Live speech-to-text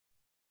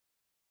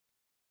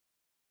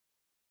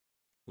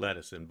Let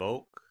us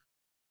invoke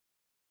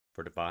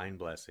for divine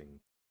blessing.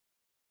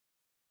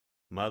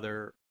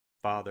 Mother,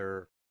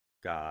 Father,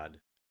 God,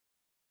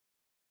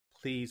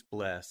 please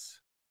bless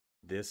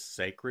this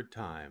sacred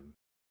time.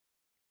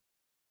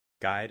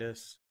 Guide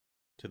us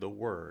to the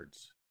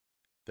words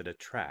that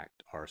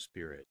attract our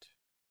spirit.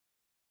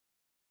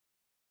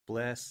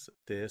 Bless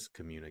this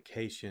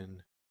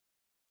communication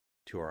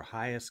to our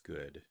highest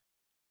good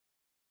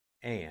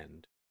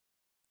and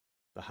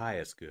the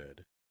highest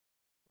good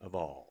of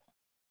all.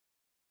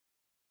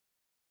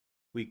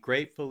 We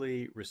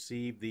gratefully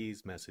receive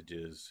these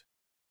messages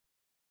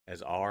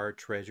as our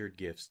treasured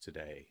gifts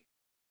today.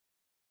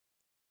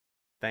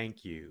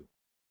 Thank you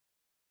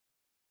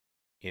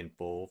in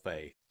full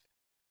faith.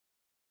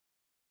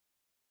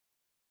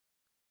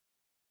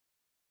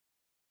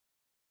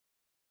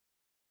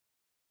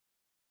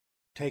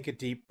 Take a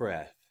deep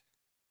breath.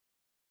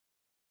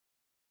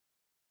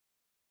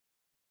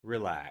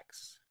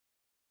 Relax.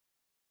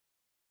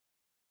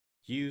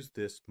 Use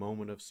this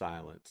moment of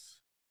silence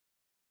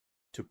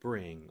to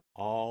bring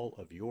all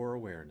of your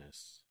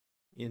awareness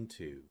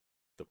into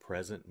the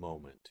present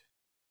moment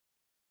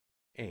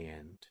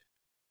and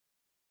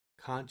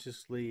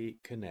consciously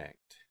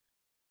connect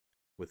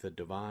with the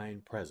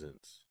divine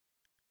presence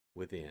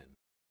within.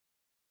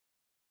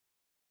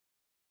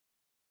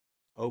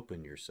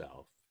 Open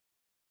yourself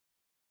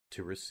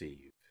to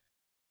receive.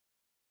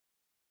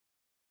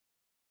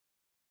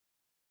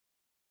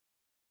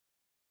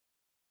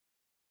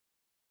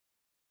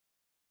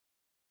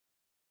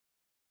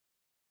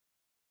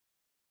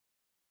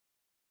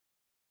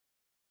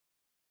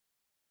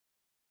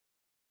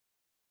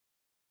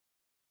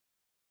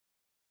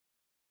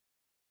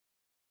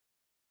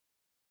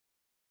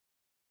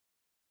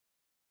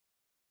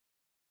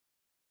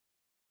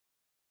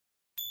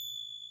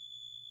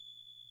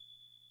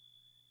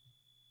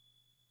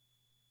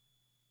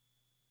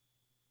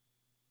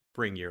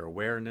 Bring your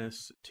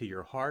awareness to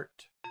your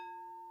heart.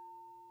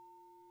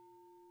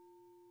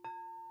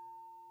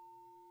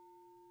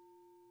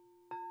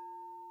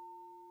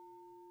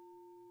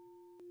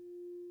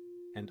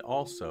 And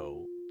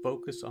also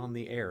focus on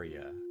the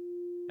area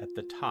at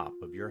the top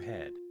of your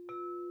head.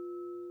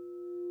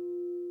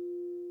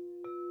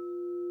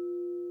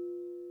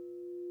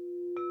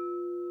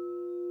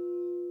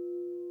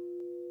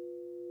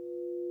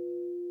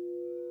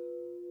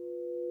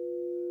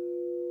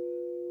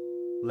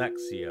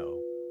 Lectio.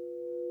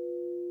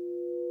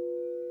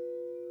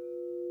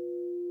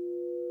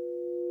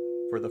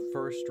 For the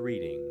first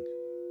reading,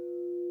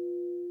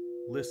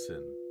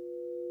 listen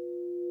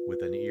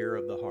with an ear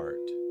of the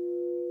heart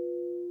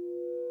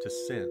to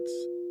sense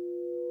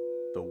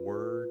the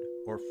word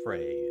or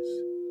phrase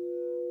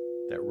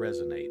that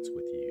resonates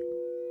with you.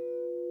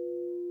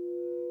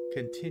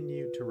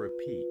 Continue to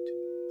repeat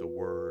the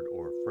word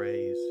or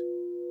phrase.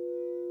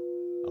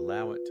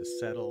 Allow it to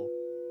settle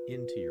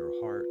into your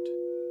heart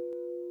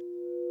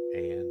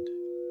and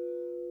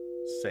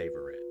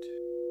savor it.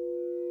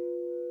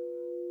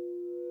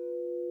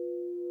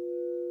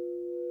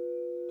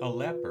 A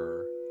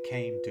leper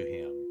came to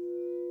him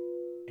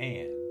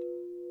and,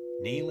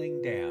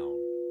 kneeling down,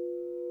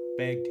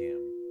 begged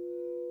him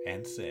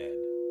and said,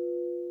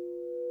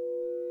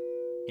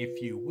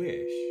 "If you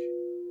wish,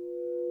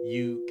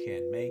 you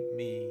can make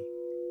me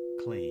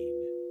clean."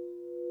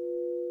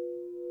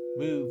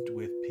 Moved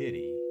with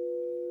pity,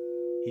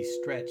 he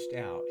stretched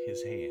out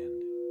his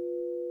hand,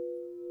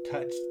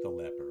 touched the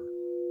leper,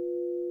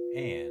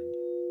 and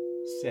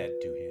said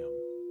to him,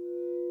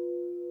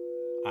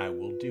 "I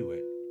will do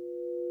it.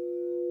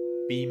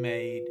 Be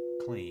made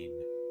clean."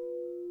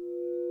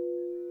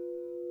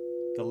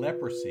 The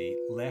leprosy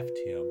left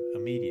him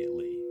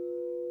immediately,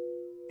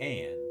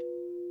 and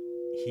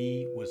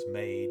he was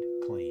made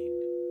clean.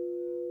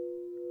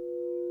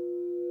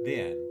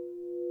 Then,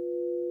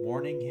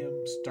 warning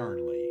him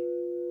sternly,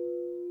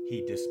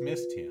 he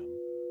dismissed him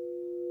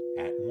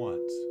at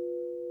once.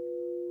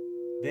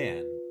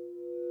 Then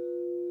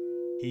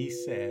he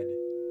said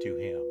to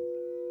him,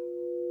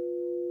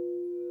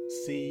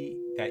 "See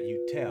that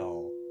you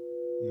tell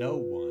no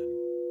one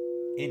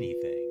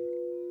anything,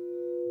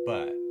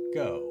 but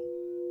go,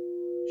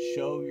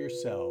 show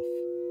yourself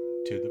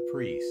to the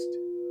priest,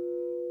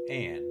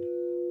 and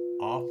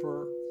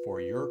offer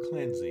for your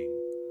cleansing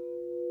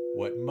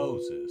what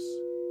Moses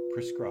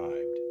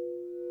prescribed.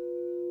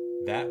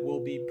 That will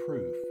be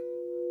proof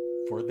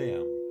for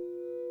them."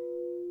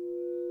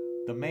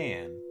 The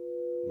man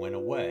went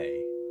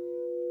away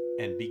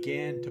and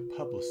began to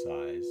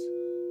publicize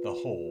the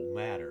whole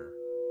matter.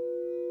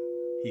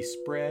 He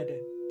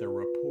spread the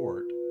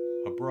report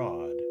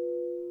abroad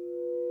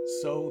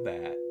so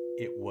that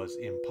it was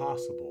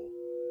impossible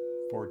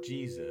for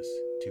Jesus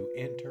to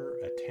enter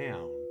a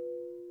town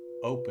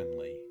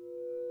openly.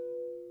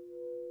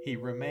 He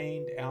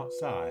remained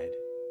outside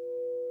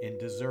in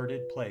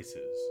deserted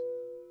places,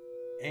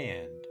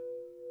 and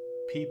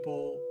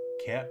people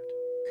kept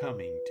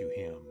coming to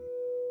him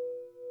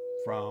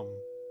from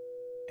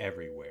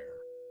everywhere.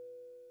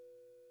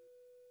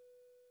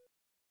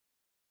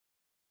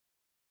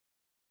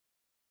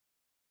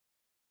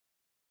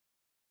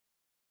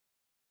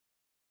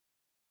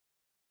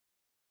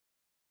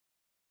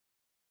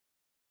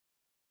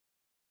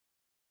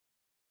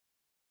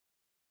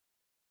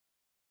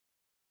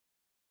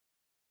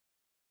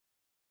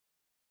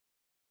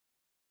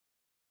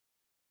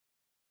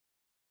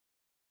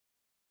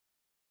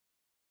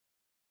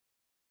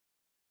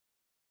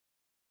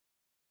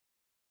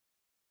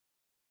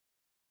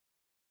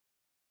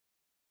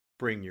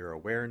 Bring your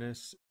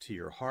awareness to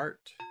your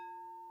heart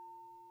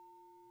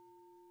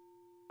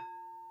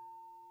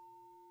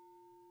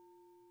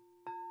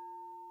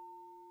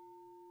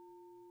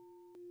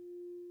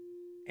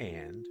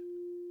and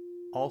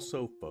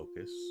also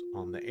focus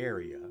on the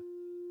area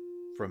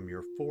from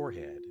your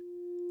forehead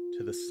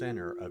to the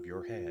center of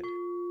your head.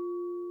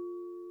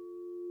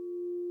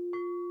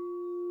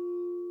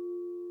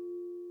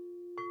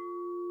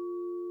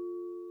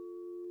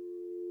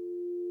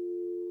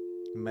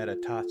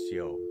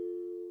 Meditatio.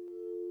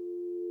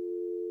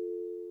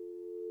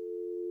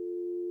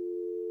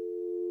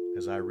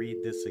 As I read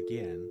this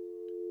again,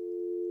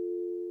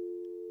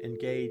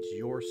 engage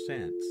your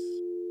sense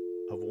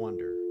of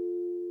wonder.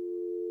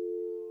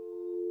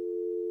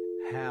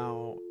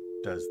 How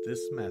does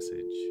this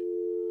message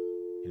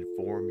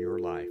inform your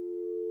life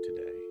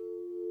today?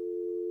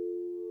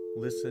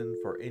 Listen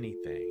for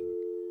anything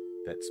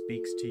that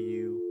speaks to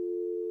you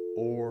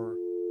or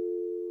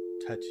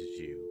touches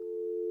you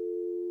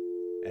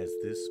as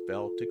this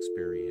felt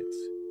experience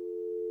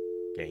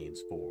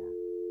gains form.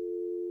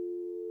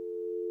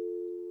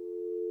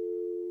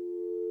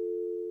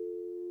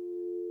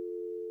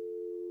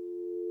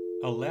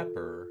 A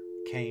leper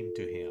came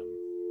to him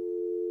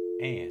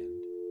and,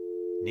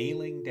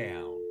 kneeling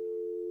down,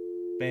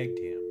 begged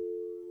him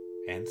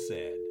and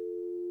said,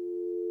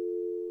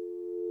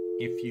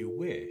 "If you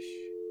wish,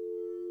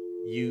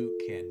 you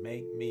can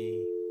make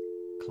me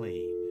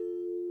clean."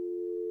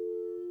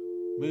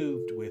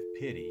 Moved with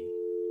pity,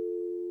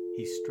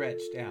 he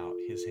stretched out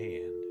his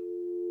hand,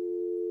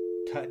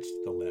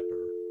 touched the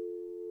leper,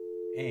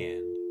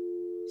 and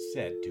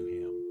said to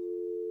him,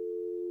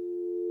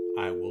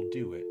 "I will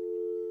do it.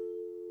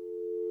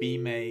 Be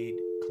made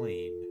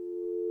clean."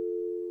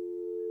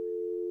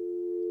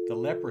 The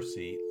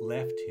leprosy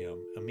left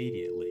him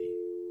immediately,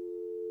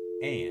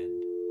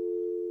 and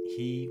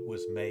he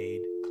was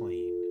made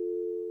clean.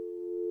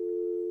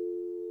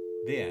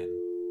 Then,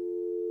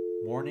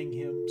 warning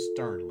him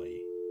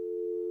sternly,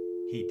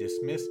 he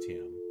dismissed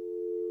him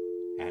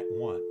at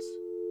once.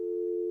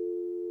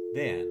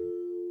 Then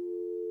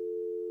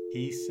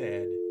he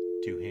said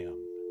to him,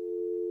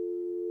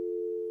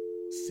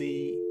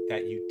 "See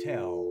that you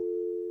tell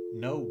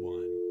no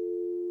one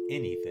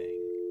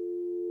anything,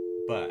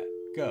 but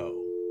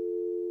go,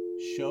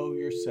 show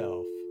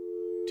yourself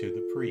to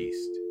the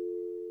priest,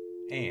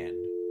 and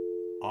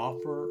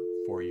offer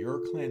for your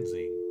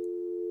cleansing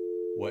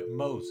what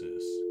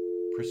Moses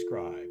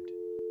prescribed.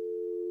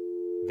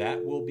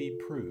 That will be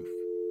proof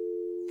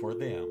for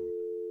them."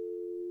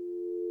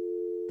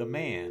 The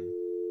man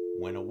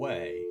went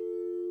away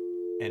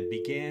and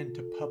began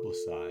to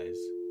publicize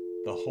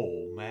the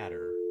whole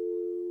matter.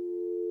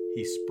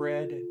 He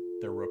spread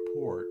the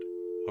report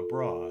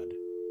abroad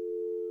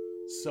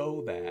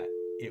so that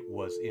it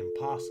was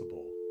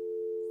impossible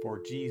for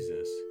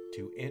Jesus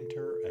to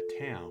enter a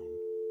town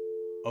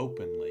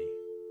openly.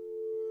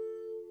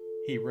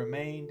 He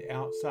remained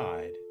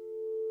outside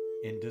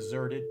in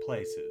deserted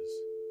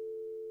places,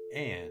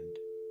 and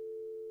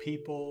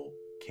people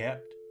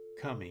kept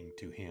coming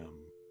to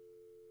him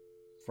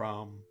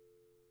from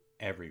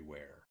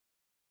everywhere.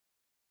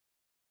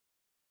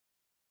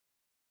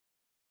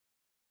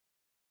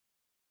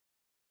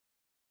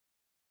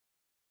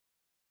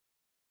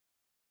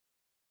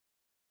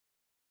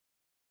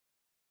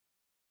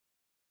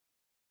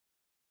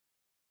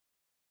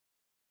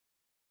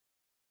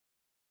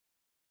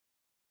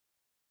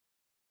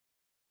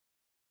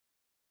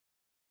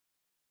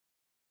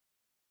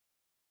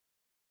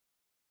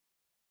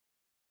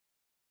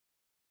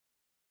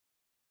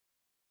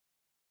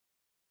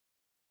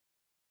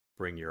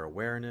 Bring your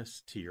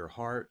awareness to your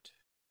heart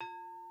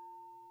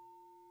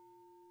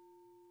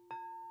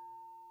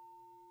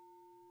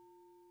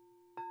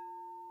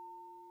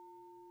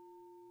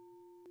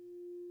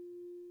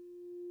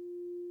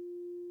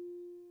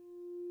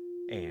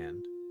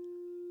and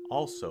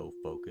also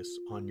focus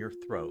on your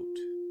throat.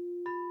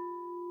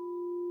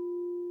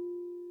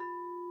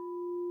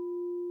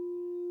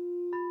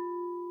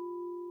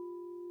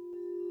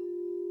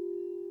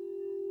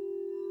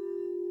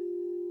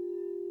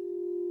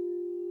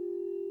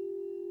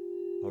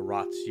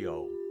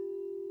 Oratio.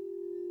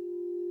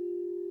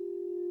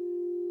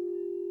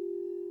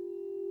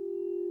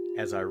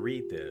 As I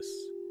read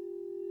this,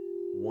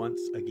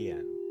 once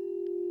again,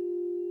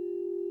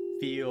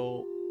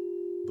 feel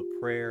the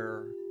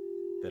prayer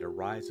that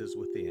arises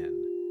within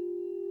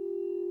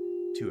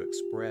to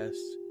express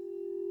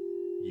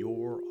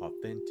your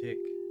authentic,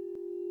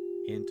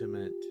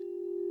 intimate,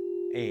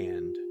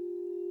 and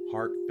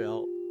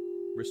heartfelt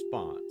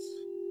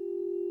response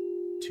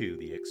to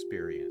the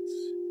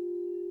experience.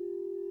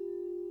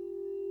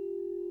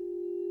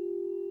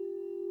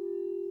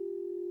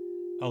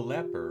 A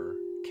leper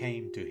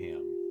came to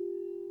him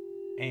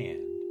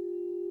and,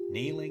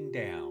 kneeling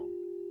down,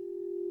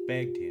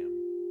 begged him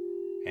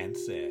and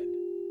said,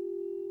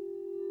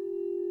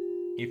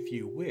 "If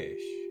you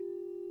wish,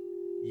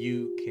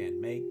 you can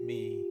make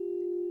me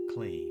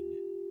clean."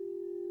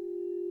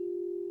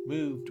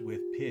 Moved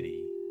with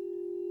pity,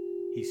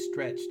 he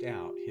stretched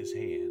out his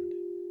hand,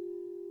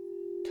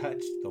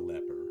 touched the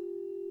leper,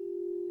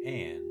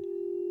 and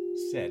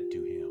said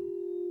to him,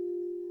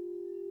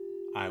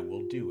 "I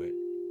will do it.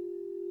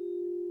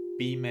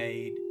 Be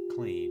made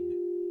clean."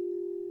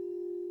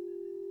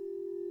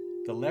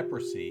 The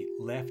leprosy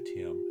left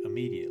him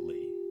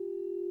immediately,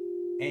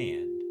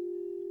 and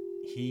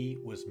he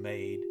was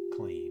made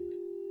clean.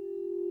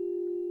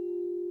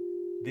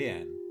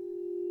 Then,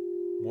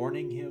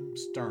 warning him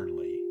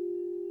sternly,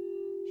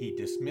 he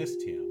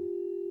dismissed him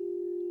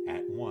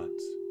at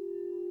once.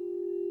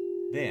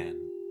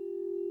 Then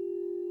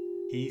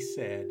he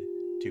said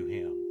to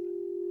him,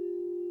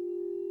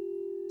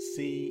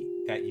 "See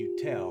that you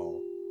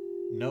tell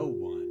no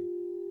one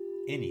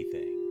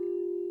anything,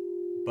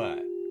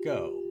 but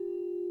go,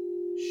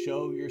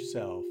 show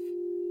yourself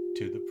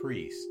to the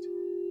priest,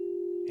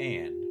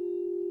 and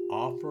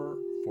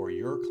offer for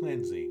your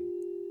cleansing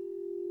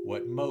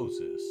what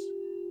Moses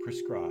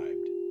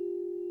prescribed.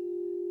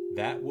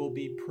 That will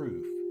be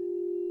proof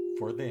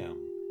for them."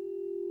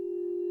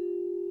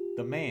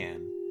 The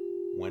man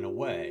went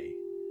away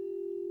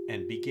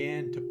and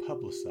began to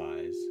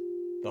publicize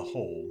the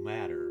whole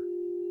matter.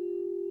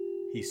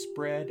 He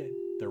spread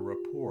the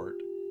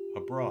report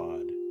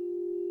abroad,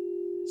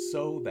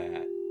 so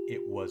that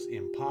it was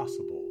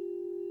impossible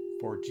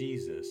for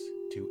Jesus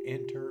to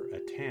enter a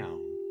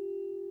town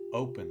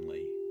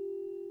openly.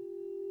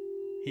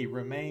 He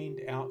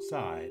remained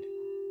outside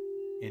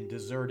in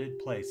deserted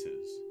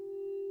places,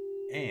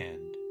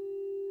 and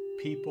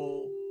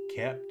people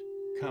kept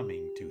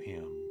coming to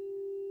him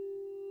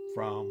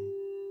from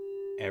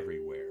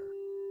everywhere.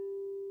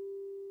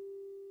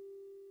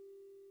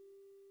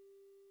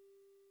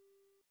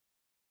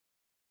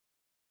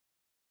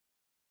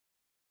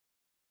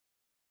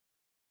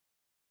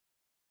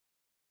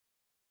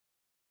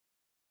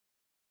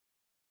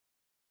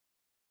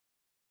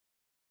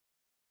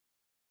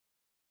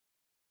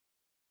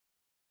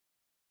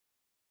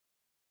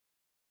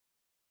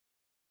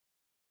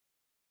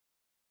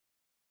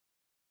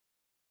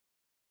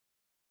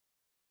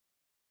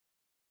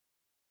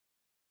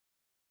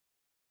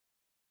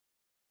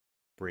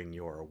 Bring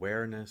your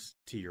awareness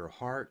to your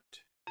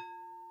heart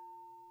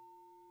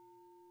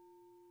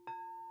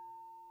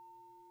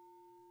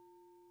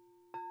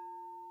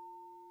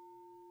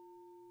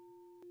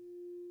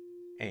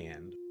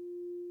and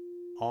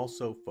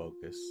also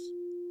focus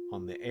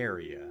on the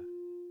area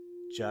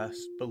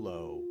just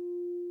below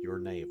your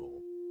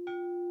navel.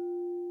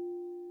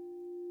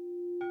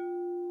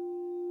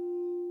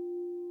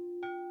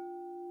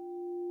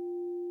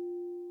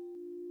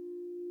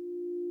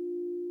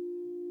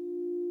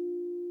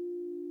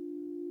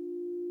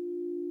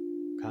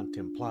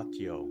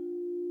 Contemplatio.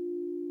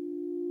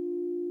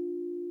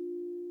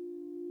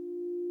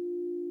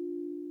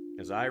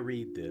 As I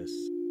read this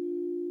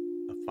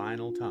a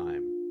final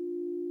time,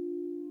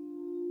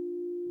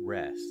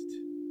 rest.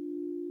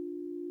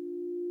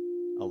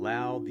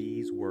 Allow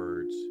these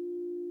words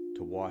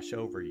to wash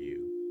over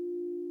you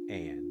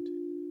and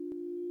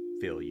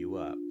fill you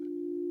up.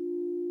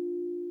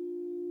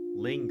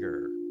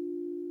 Linger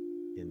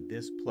in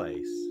this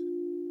place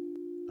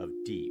of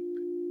deep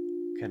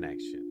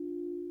connection.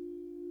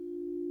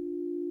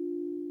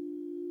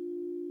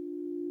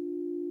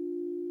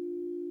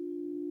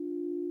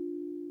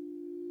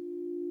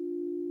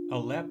 A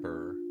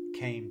leper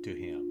came to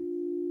him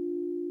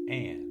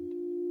and,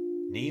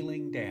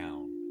 kneeling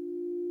down,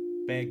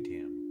 begged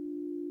him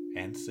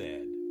and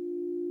said,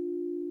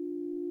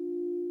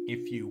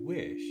 "If you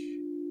wish,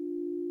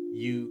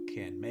 you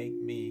can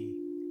make me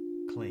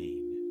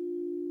clean."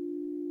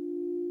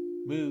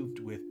 Moved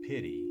with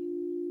pity,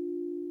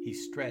 he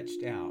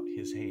stretched out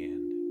his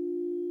hand,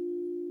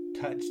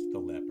 touched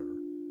the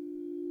leper,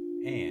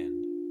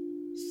 and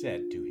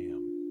said to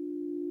him,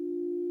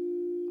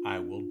 "I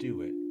will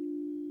do it.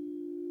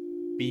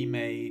 Be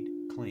made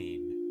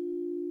clean."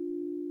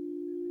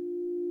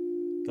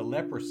 The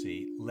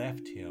leprosy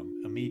left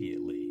him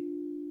immediately,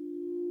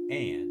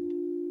 and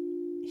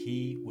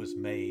he was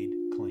made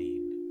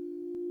clean.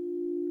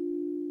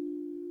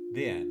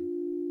 Then,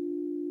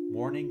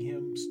 warning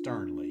him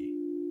sternly,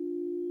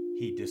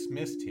 he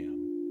dismissed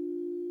him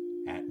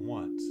at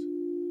once.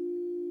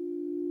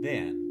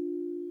 Then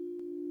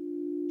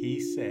he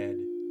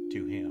said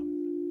to him,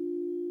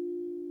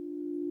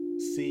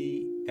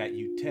 "See that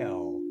you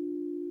tell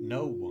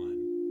no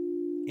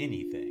one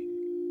anything,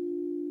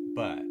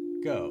 but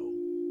go,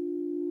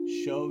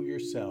 show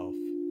yourself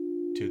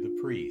to the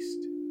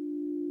priest,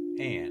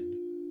 and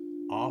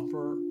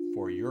offer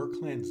for your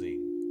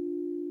cleansing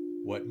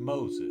what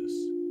Moses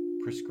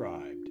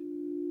prescribed.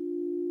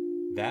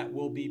 That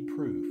will be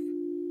proof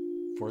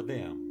for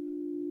them."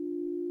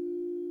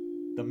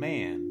 The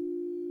man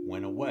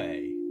went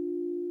away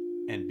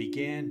and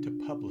began to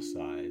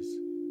publicize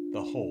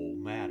the whole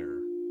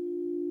matter.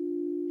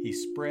 He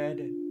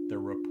spread the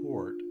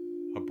report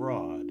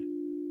abroad,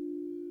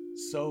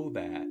 so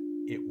that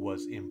it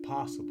was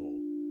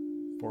impossible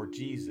for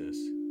Jesus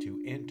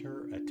to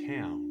enter a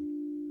town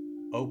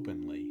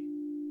openly.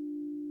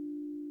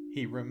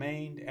 He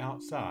remained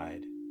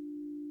outside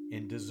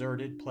in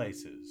deserted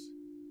places,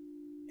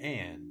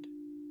 and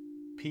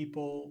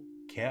people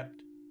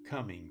kept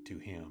coming to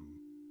him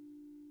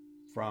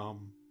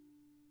from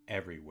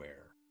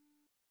everywhere.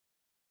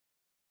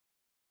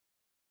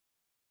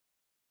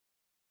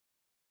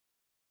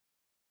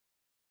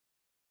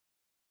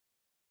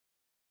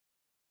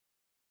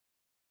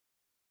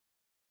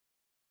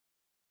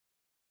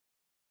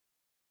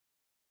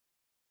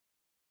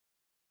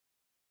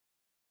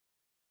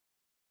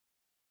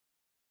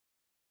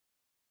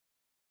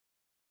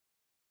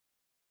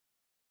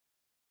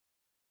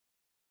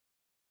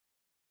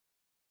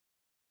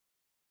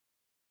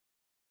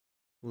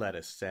 Let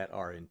us set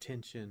our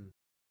intention,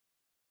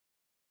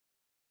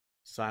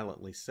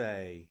 silently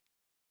say,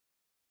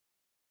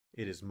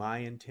 it is my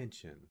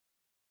intention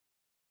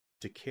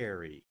to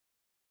carry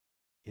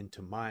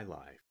into my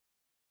life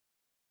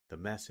the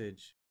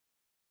message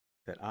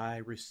that I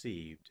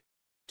received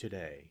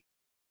today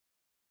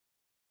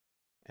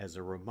as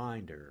a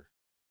reminder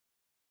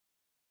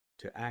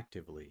to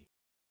actively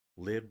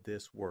live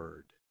this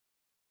word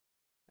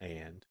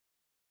and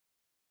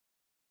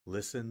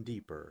listen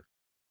deeper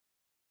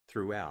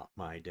throughout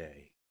my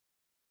day.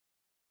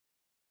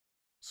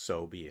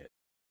 So be it.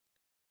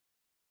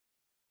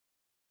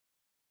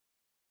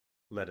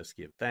 Let us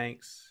give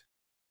thanks.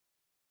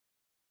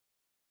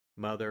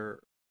 Mother,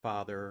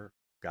 Father,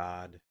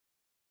 God,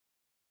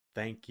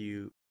 thank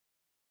you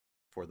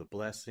for the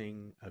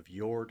blessing of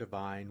your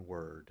divine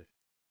word.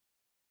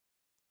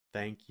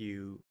 Thank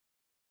you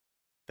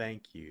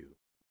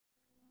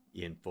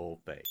in full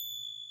faith.